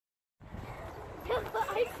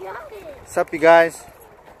What's up, you guys?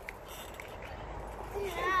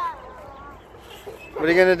 What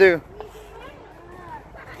are you gonna do?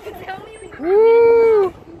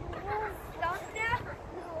 Woo!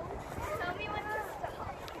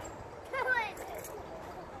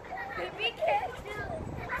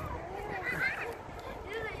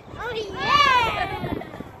 Oh yeah!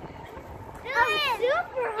 I'm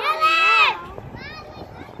super hot.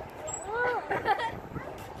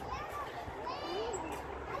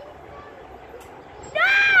 No!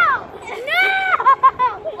 No!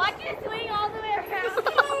 Watch it swing all the way around.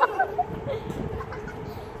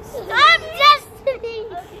 Stop, Destiny!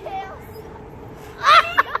 Okay.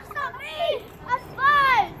 Don't stop me! That's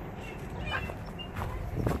fun!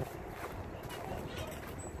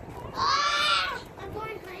 I'm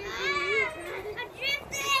going crazy. I'm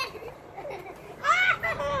drifting!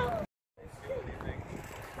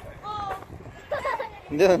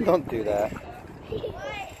 Dylan, don't do that.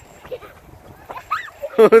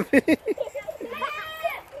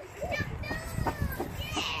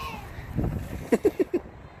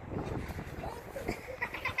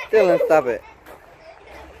 Dylan, stop it.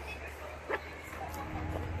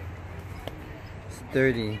 It's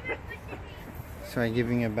dirty. Try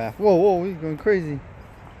giving it a bath. Whoa, whoa, he's going crazy.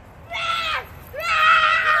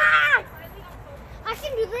 I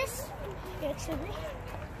can do this. Excuse me.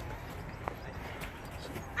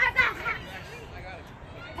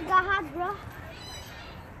 I got hot, bro.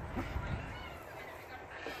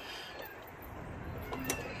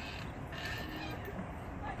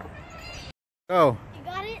 Go. You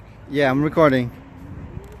got it? Yeah, I'm recording.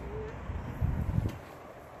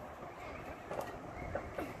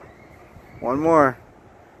 One more.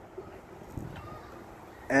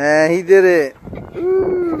 And he did it.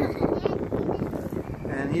 Woo.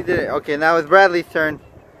 And he did it. Okay, now it's Bradley's turn.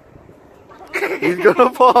 He's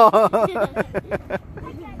gonna fall. I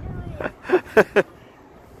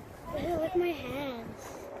like my hands.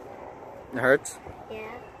 It hurts?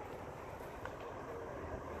 Yeah.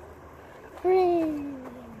 You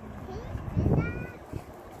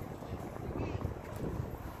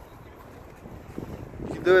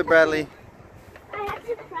can do it, Bradley. I have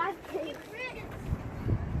to practice.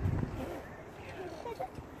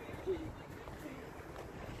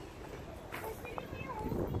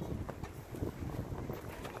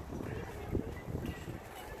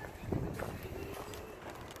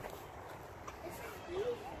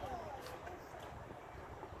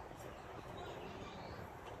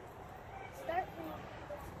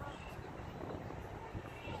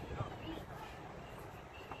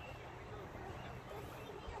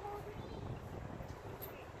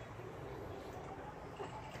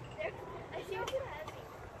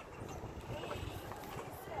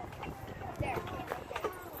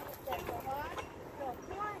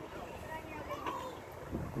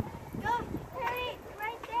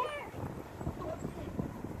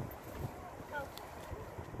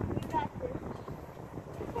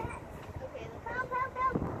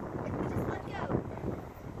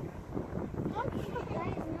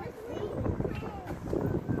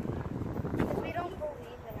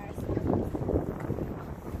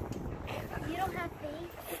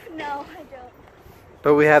 No, I don't.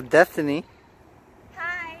 But we have Destiny.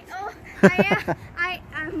 Hi.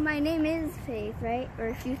 Oh, my name is Faith, right?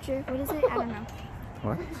 Or Future. What is it? I don't know.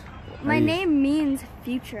 What? My name means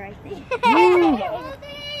future, I think.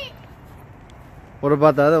 What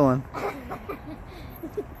about the other one?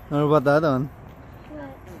 What about the other one?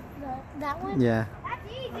 That one? Yeah. That's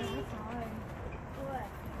easy. Oh, that's hard. What?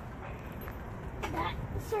 That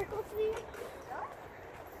circle thing?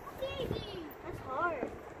 That's easy. That's hard.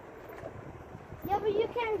 Yeah, but you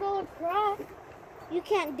can't go across. You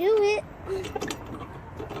can't do it. We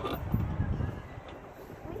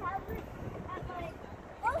have it at my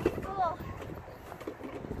old school.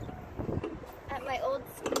 At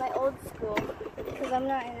my old school, because I'm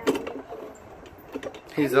not in Alabama.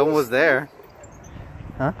 He's almost there.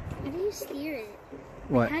 Huh? How do you steer it?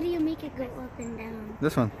 What? How do you make it go up and down?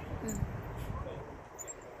 This one.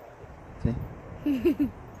 See?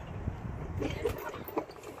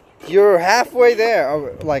 You're halfway there.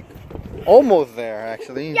 Or like, almost there,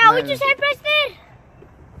 actually. Yeah, we just pressed it.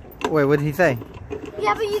 Wait, what did he say?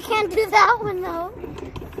 Yeah, but you can't do that one, though.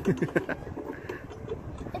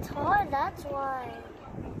 It's hard, that's why.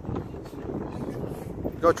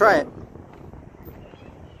 Go try it.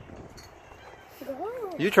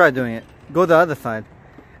 Go. You try doing it. Go the other side.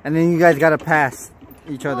 And then you guys gotta pass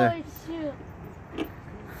each other. Oh, shoot.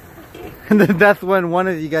 And then that's when one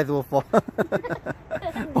of you guys will fall.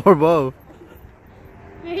 Or both.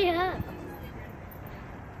 Yeah.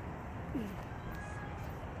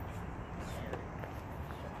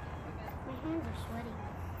 hands are sweaty.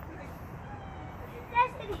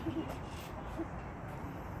 Destiny!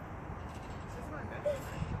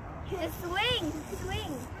 Swing!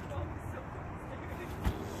 Swing!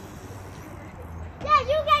 Yeah,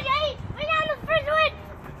 you get 8! We're on the first one!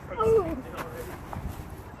 Ooh.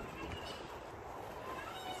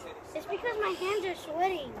 It's because my hands are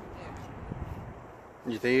sweating.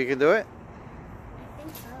 You think you can do it? I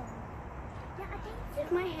think so. Yeah, I think so.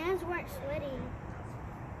 If my hands weren't sweaty.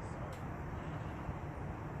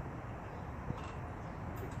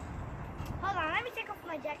 Hold on, let me take off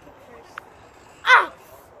my jacket first. Ah!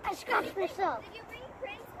 I scratched myself. Did you bring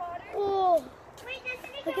Prince water? Oh, Wait,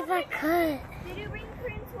 look at that cut. Did you bring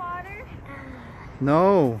Prince water?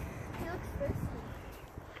 No. He looks thirsty.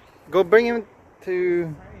 Go bring him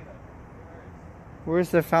to... Where's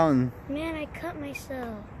the fountain? Man, I cut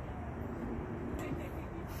myself.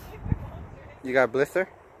 You got a blister?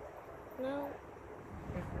 No.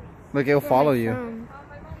 Look, it'll follow you. From?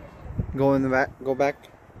 Go in the back. Go back.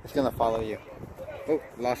 It's gonna follow you. Oh,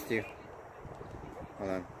 lost you.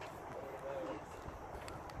 Hold on.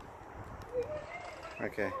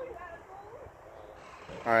 Okay.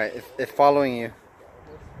 Alright, it's following you.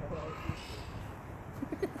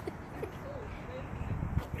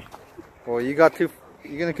 Well, you got too...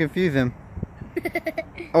 You're gonna confuse him.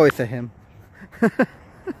 Oh, it's a him.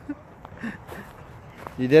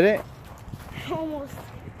 You did it? Almost.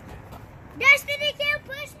 Destiny can't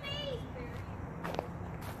push me!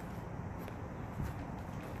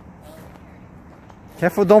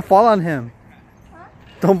 Careful, don't fall on him. Huh?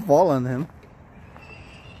 Don't fall on him.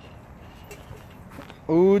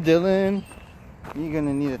 Ooh, Dylan. You're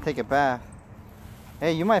gonna need to take a bath.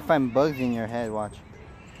 Hey, you might find bugs in your head, watch.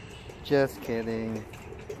 Just kidding.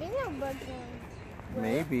 There's no bugs in.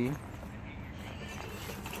 Maybe.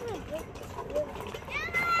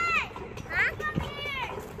 Huh? Come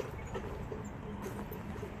here!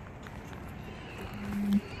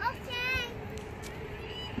 Okay.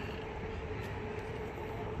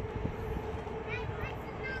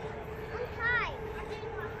 I'm tied.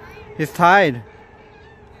 He's tied.